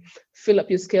you fill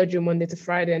up your schedule Monday to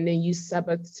Friday and then use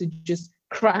Sabbath to just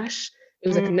crash. It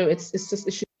was like, no, it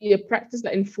should be a practice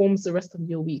that informs the rest of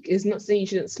your week. It's not saying you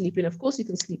shouldn't sleep in. Of course you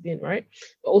can sleep in, right?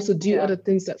 But also do other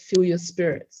things that fill your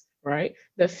spirits, right?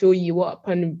 That fill you up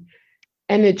and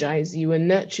energize you and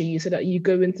nurture you so that you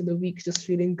go into the week just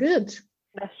feeling good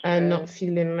and not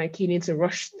feeling like you need to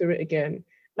rush through it again.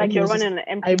 Like you're running an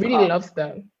empty I really love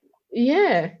that.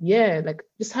 Yeah, like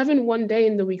just having 1 day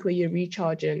in the week where you're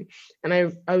recharging. And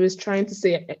I was trying to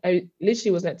say, I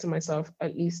literally was like to myself,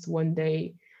 at least 1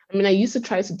 day. I mean, I used to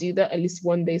try to do that at least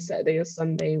 1 day, Saturday or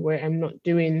Sunday, where I'm not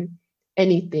doing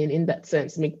anything in that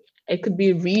sense. I mean, it could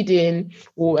be reading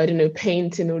or, I don't know,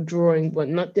 painting or drawing, but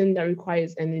nothing that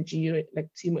requires energy or like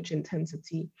too much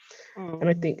intensity. And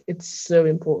I think it's so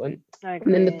important.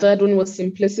 And then the third one was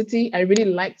simplicity. I really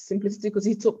liked simplicity because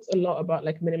he talked a lot about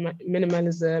like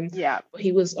minimalism. But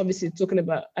he was obviously talking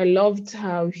about, I loved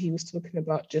how he was talking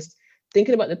about just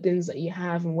thinking about the things that you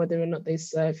have and whether or not they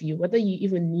serve you, whether you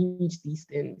even need these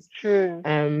things. True.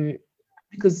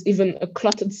 Because even a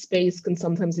cluttered space can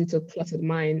sometimes lead to a cluttered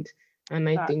mind. And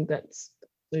I think that's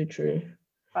so true.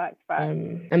 Fact.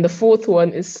 And the fourth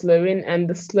one is slowing. And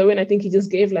the slowing, I think he just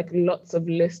gave like lots of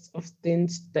lists of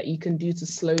things that you can do to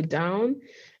slow down.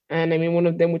 And I mean, one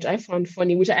of them, which I found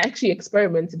funny, which I actually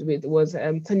experimented with, was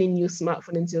turning your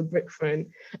smartphone into a brick phone.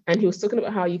 And he was talking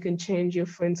about how you can change your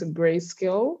phone to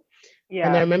grayscale.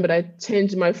 And I remembered I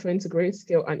changed my phone to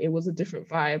grayscale and it was a different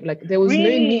vibe. Like there was no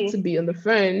need to be on the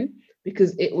phone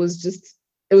because it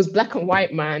was black and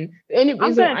white, man. The only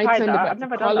reason I turned it back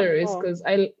to color is because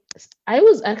I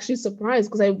was actually surprised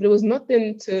because there was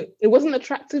nothing it wasn't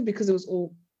attractive because it was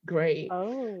all gray.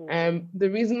 The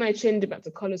reason I changed it back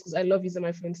to colors because I love using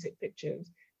my phone to take pictures.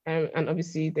 And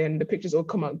obviously then the pictures all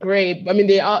come out gray. I mean,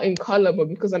 they are in color, but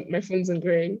because my phone's in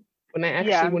gray, when I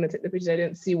actually want to take the picture, I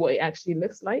didn't see what it actually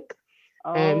looks like.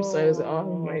 So I was like,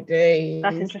 oh my days.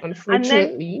 That's interesting.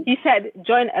 Unfortunately. And then he said,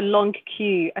 join a long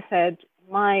queue. I said,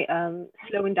 my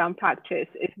slowing down practice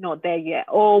is not there yet.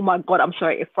 Oh my God, I'm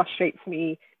sorry. It frustrates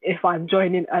me if I'm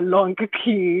joining a long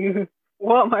queue.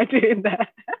 What am I doing there?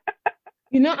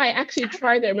 I actually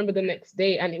tried it, I remember the next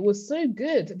day, and it was so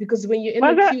good because when you're in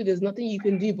the queue, there's nothing you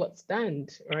can do but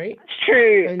stand, right? That's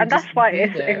true. And that's why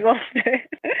it's exhausting.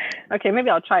 Okay, maybe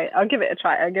I'll try it. I'll give it a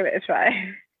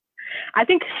try. I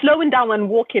think slowing down and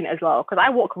walking as well, because I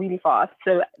walk really fast.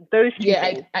 So those two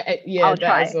things, I'll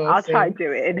try. I'll try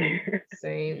doing.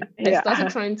 Same. I started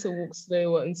trying to walk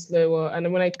slower and slower, and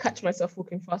then when I catch myself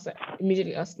walking fast, I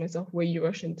immediately ask myself, where are you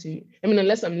rushing to? I mean,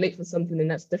 unless I'm late for something, then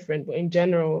that's different. But in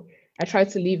general, I try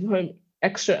to leave home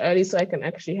extra early so I can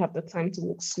actually have the time to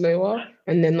walk slower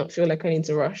and then not feel like I need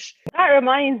to rush. That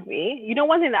reminds me,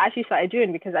 one thing that I actually started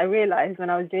doing, because I realized when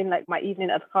I was doing like my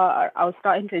evening at the car, I was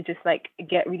starting to just like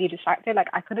get really distracted. Like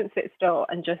I couldn't sit still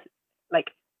and just like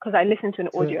because I listen to an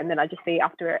audio and then I just say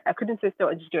after it. I couldn't sit still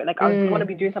and just do it. Like I would want to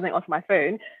be doing something else on my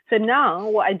phone. So now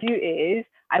what I do is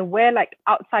I wear like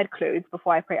outside clothes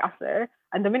before I pray Asr.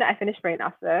 And the minute I finish praying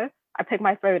Asr, I pick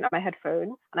my phone and my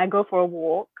headphone and I go for a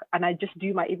walk and I just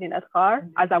do my evening azkar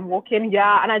as I'm walking.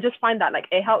 Yeah. And I just find that like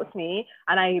it helps me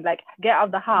and I like get out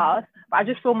of the house, but I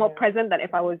just feel more present than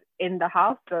if I was in the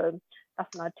house. So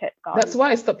that's my tip, guys. That's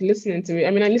why I stopped listening to it.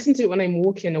 I mean, I listen to it when I'm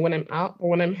walking or when I'm out, but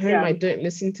when I'm home, I don't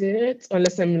listen to it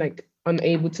unless I'm like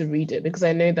unable to read it, because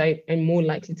I know that I'm more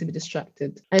likely to be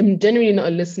distracted. I'm generally not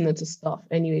a listener to stuff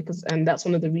anyway, and that's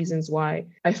one of the reasons why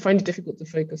I find it difficult to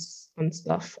focus on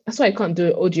stuff. That's why I can't do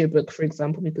an audiobook, for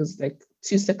example, because like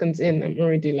 2 seconds in, I'm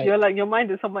already like... You're like, your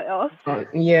mind is somewhere else.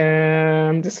 Yeah,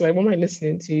 I'm just like, what am I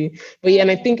listening to? But yeah,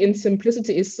 and I think in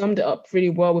simplicity, it summed it up really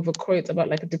well with a quote about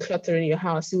like decluttering your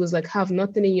house. It was like, have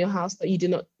nothing in your house that you do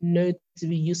not know to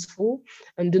be useful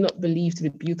and do not believe to be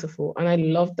beautiful. And I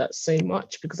love that so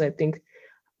much, because I think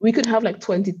we could have like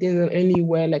 20 things and only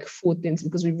wear like 4 things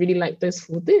because we really like those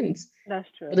 4 things. That's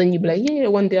true. But then you'd be like, yeah,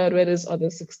 one day I'd wear those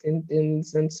other 16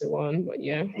 things and so on. But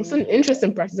yeah, it's an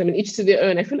interesting practice. I mean, each to their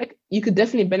own. I feel like you could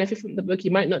definitely benefit from the book.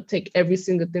 You might not take every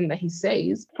single thing that he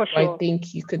says, for sure. but I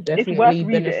think you could definitely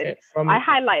benefit from I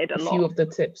highlighted a few of the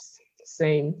tips.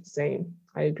 Same.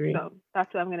 I agree. So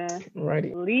that's what I'm gonna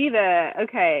Righty. leave it.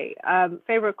 Okay.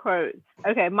 Favorite quotes.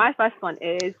 Okay, my first one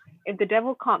is, if the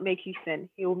devil can't make you sin,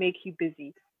 he will make you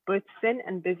busy. Both sin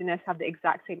and busyness have the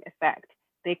exact same effect.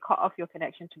 They cut off your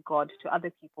connection to God, to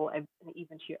other people, and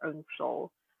even to your own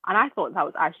soul. And I thought that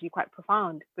was actually quite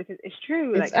profound, because it's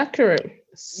true. It's like, accurate.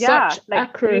 Such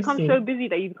accuracy. You become so busy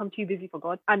that you become too busy for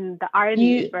God. And the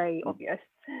irony is very obvious.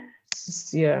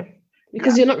 Yeah.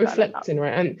 Because you're not reflecting,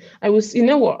 right? And I was, you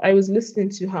know what? I was listening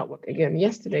to Heartwork again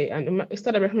yesterday, and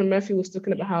instead of Rahman Murphy was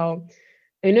talking about how,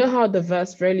 you know how the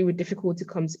verse, rarely with difficulty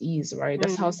comes ease, right?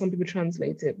 That's how some people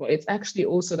translate it. But it's actually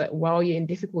also that while you're in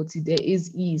difficulty, there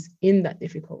is ease in that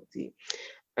difficulty.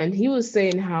 And he was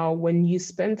saying how when you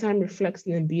spend time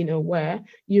reflecting and being aware,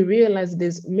 you realize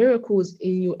there's miracles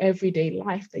in your everyday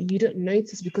life that you don't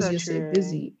notice because you're so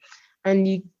busy. And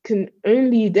you can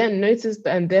only then notice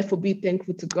that and therefore be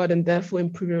thankful to God and therefore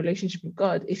improve your relationship with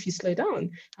God if you slow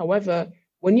down. However,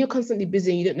 when you're constantly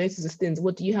busy and you don't notice these things,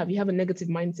 what do you have? You have a negative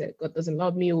mindset. God doesn't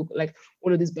love me, or like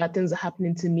all of these bad things are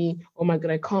happening to me. Oh my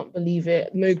God, I can't believe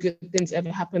it. No good things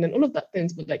ever happen, and all of that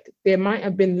things. But like there might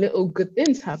have been little good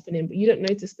things happening, but you don't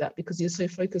notice that because you're so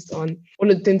focused on all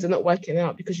of the things are not working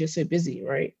out because you're so busy,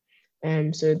 right?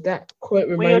 So that quote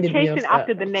reminded me of that. When you're chasing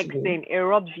after the next thing, it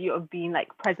robs you of being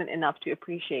like present enough to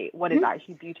appreciate what is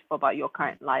actually beautiful about your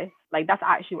current life. Like that's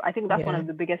actually, I think that's one of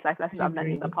the biggest life lessons I've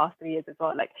learned in the past 3 years as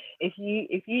well. Like if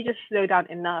you just slow down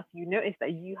enough, you notice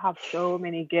that you have so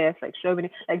many gifts, like so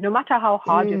many, like no matter how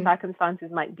hard your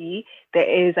circumstances might be, there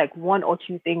is like 1 or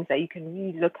 2 things that you can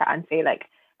really look at and say like,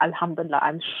 Alhamdulillah,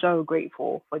 I'm so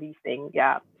grateful for these things.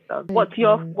 Yeah. So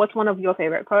what's one of your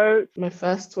favorite quotes? My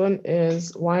first one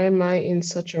is, why am I in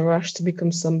such a rush to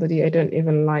become somebody I don't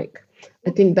even like?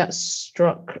 I think that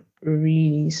struck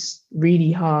really,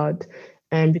 really hard.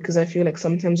 And because I feel like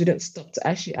sometimes we don't stop to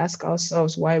actually ask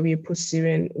ourselves why we're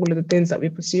pursuing all of the things that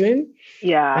we're pursuing.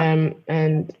 Yeah.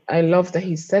 And I love that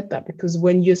he said that, because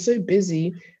when you're so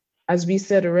busy, as we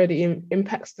said already, it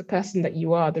impacts the person that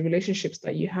you are, the relationships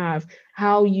that you have,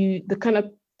 the kind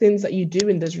of things that you do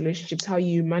in those relationships, how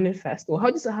you manifest, or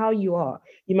how you are.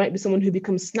 You might be someone who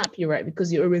becomes snappy, right?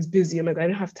 Because you're always busy. I'm like, I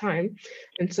don't have time.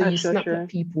 And so you snap at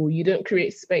people, you don't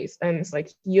create space. And it's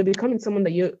like, you're becoming someone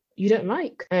that you don't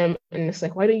like. And it's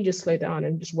like, why don't you just slow down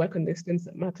and just work on those things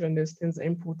that matter and those things that are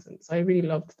important? So I really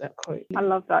loved that quote. I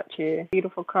love that too.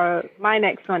 Beautiful quote. My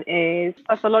next one is,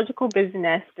 pathological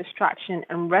busyness, distraction,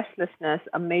 and restlessness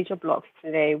are major blocks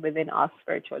today within our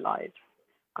spiritual lives.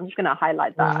 I'm just going to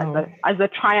highlight that as a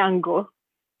triangle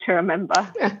to remember.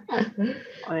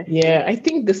 Yeah, I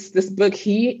think this book,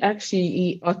 he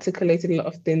articulated a lot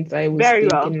of things I was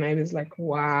thinking, and I was like,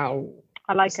 wow.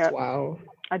 I like it. Wow.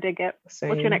 I dig it.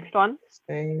 What's your next one?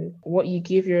 What you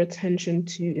give your attention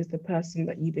to is the person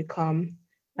that you become.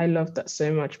 I love that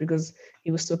so much, because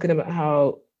he was talking about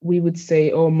how we would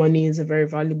say, oh, money is a very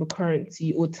valuable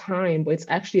currency, or time, but it's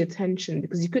actually attention,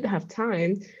 because you could have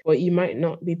time, but you might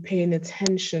not be paying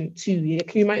attention to.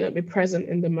 You might not be present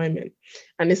in the moment.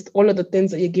 And it's all of the things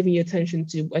that you're giving your attention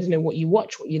to. I don't know, what you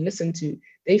watch, what you listen to,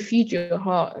 they feed your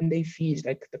heart and they feed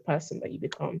like the person that you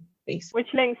become, basically.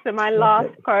 Which links to my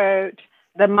last quote.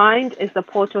 The mind is the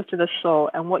portal to the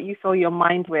soul, and what you fill your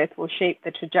mind with will shape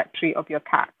the trajectory of your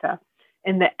character.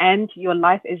 In the end, your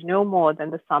life is no more than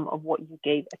the sum of what you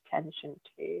gave attention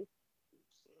to.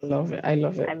 Love it. I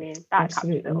love I it. mean, that captures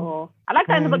it Absolutely. all. I like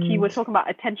that in the book you were And talking about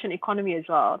attention economy as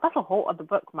well. That's a whole other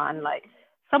book, man. Like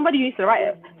somebody used to write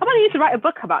it. Somebody used to write a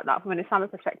book about that from an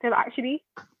Islamic perspective, actually,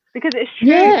 because it's true.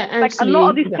 yeah, Like a lot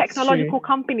of actually, these that's technological true.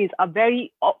 companies are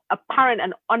very apparent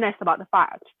and honest about the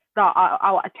fact that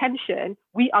our attention,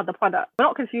 we are the product. We're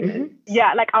not consumers. Hmm.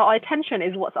 Yeah, like our attention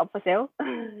is what's up for sale,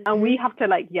 and we Hmm. have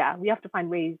to we have to find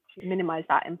ways to minimize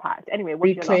that impact. Anyway,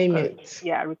 what's your last Reclaim quote? it.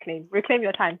 Yeah, reclaim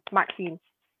your time, Maxine.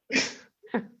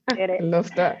 Get I it?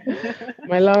 love that.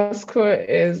 My last quote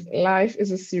is life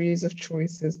is a series of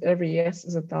choices. Every yes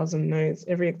is a thousand no's.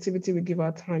 Every activity we give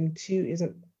our time to is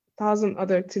a thousand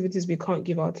other activities we can't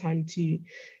give our time to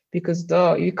because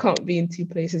duh, you can't be in two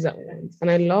places at once. And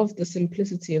I love the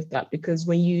simplicity of that because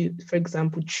when you, for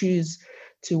example, choose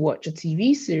to watch a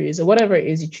TV series or whatever it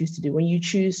is you choose to do, when you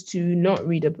choose to not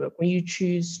read a book, when you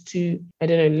choose to, I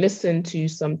don't know, listen to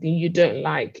something you don't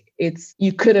like, it's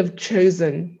you could have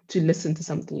chosen to listen to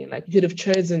something you like. You could have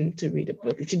chosen to read a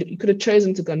book. You could have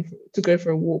chosen to go for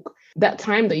a walk. That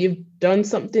time that you've done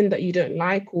something that you don't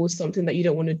like or something that you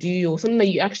don't want to do or something that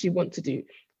you actually want to do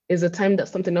is a time that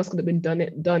something else could have been done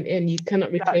in. You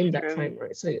cannot That's reclaim that true. time,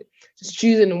 right? So just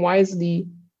choosing wisely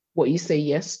what you say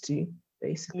yes to,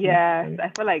 basically. Yes, I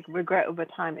feel like regret over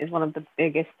time is one of the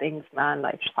biggest things, man.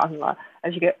 Like, subhanAllah,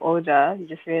 as you get older, you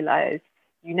just realize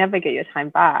you never get your time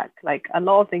back. Like, a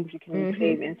lot of things you can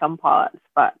reclaim in some parts,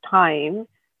 but time,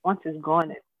 once it's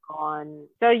gone, it's gone.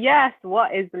 So, yes,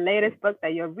 what is the latest book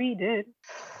that you're reading?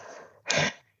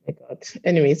 My God.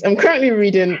 Anyways, I'm currently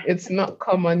reading It's Not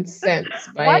Common Sense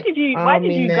Why by did you gasp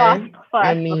Amine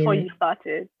first before you Amin.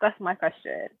 started? That's my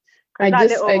question. Because I that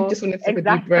just I little just wanted to take a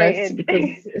deep breath exasperated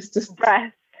because it's just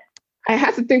breath. I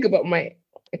had to think about my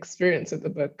experience with the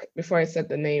book before I said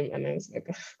the name and I was like,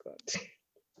 oh God.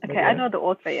 But Okay, I yeah. know the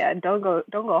author. Yeah, don't go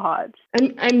hard.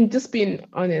 I'm just being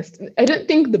honest. I don't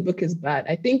think the book is bad.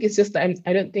 I think it's just that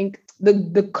I don't think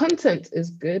the content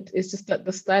is good. It's just that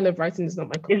the style of writing is not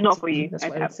my cup It's of not for tea. you. That's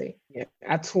what I Okay, would say. Yeah,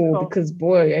 at all. cool. Because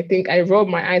boy, I think I rolled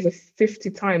my eyes 50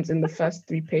 times in the first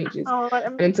 3 pages. Oh,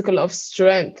 And it took a lot of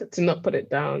strength to not put it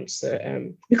down. So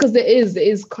because there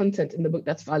is content in the book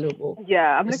that's valuable.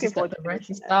 yeah, I'm It's looking just that forward the to writing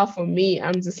finishing style for me,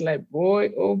 I'm just like,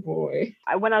 boy, oh boy.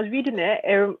 When I was reading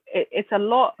it's a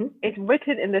lot. Hmm? It's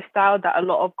written in the style that a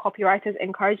lot of copywriters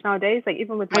encourage nowadays. Like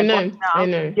even with I my boss know, I now,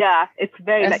 know. yeah, it's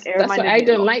very like it That's what reminded I me a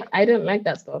don't lot. like. I don't like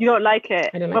that stuff. You don't like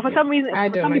it, I don't but like for it. some reason, I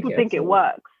for don't some like people it think at it all.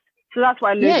 works. So that's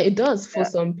why Yeah, loads of it does for yeah,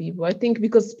 some people. I think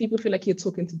because people feel like you're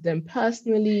talking to them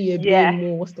personally, you're being yes,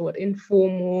 more, what's the word,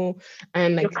 informal,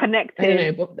 and you're like I don't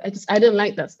know, connecting. but I don't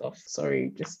like that stuff.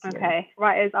 Sorry, just yeah. Okay,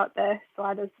 writers out there.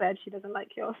 Suada said she doesn't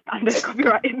like your standard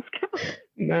copywriting skills.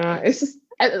 Nah, it's just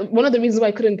one of the reasons why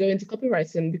I couldn't go into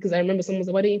copywriting because I remember someone was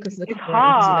like, "Why don't you consider It's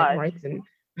copywriting because you like hard. writing?"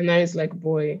 And I was like,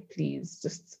 "Boy, please,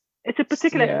 It's a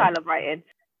particular yeah." style of writing.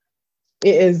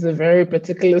 It is a very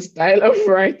particular style of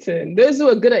writing. Those who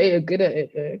are good at it are good at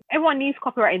it, though. Everyone needs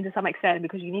copywriting to some extent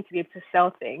because you need to be able to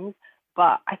sell things.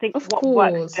 But I think Of what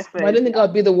works course, but I differs. don't think I'll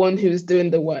be the one who's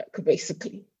doing the work,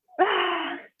 basically.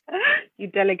 You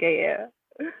delegate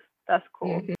it. That's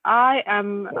cool. Mhm. I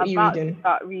am What are you about to reading?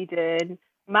 start reading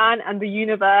Man and the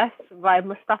Universe by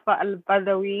Mustafa Al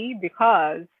Badawi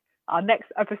because our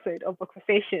next episode of Book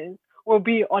Conversations will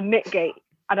be on Knitgate.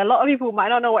 And a lot of people might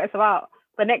not know what it's about,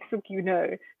 but next week you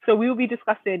know. So we will be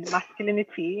discussing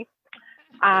masculinity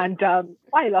and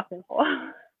why are you laughing for?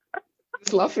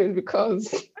 Just laughing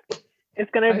because It's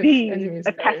gonna be anyways,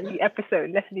 a catchy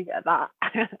episode. Let's leave it at that.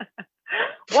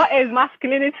 What is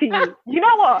masculinity? You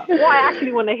know what? What I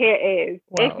actually want to hear is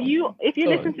wow. if you Go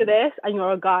listen on. to this and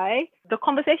you're a guy, the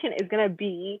conversation is gonna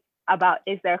be about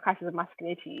is there a crisis of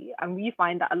masculinity? And we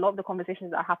find that a lot of the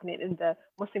conversations that are happening in the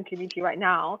Muslim community right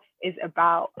now is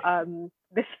about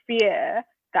this fear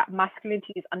that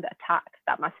masculinity is under attack,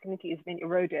 that masculinity is being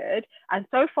eroded. And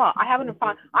so far, I haven't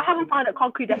found a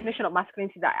concrete definition of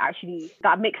masculinity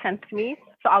that makes sense to me.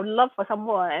 So I would love for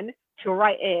someone to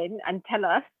write in and tell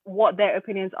us what their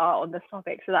opinions are on this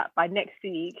topic, so that by next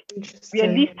week we at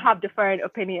least have different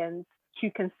opinions to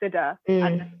consider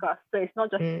and discuss. So it's not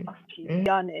just us two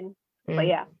yarning. But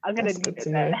yeah, I'm gonna leave it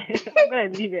there. I'm gonna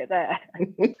leave it there.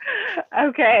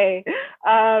 Okay.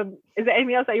 Is there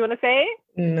anything else that you want to say?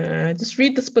 Nah, just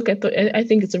read this book. I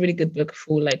think it's a really good book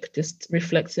for like just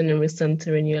reflecting and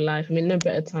recentering your life. I mean, no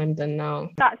better time than now.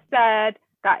 That said,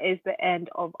 that is the end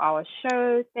of our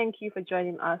show. Thank you for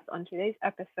joining us on today's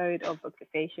episode of Book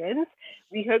Conversations.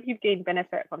 We hope you've gained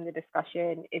benefit from the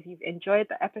discussion. If you've enjoyed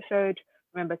the episode,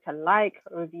 remember to like,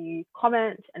 review,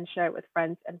 comment, and share it with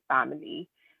friends and family.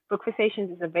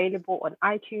 Bookversations is available on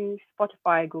iTunes,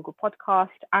 Spotify, Google Podcast,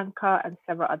 Anchor, and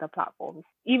several other platforms.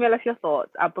 Email us your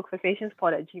thoughts at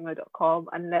bookversationspod@gmail.com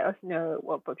and let us know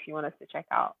what books you want us to check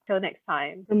out. Till next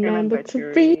time, Remember to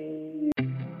read.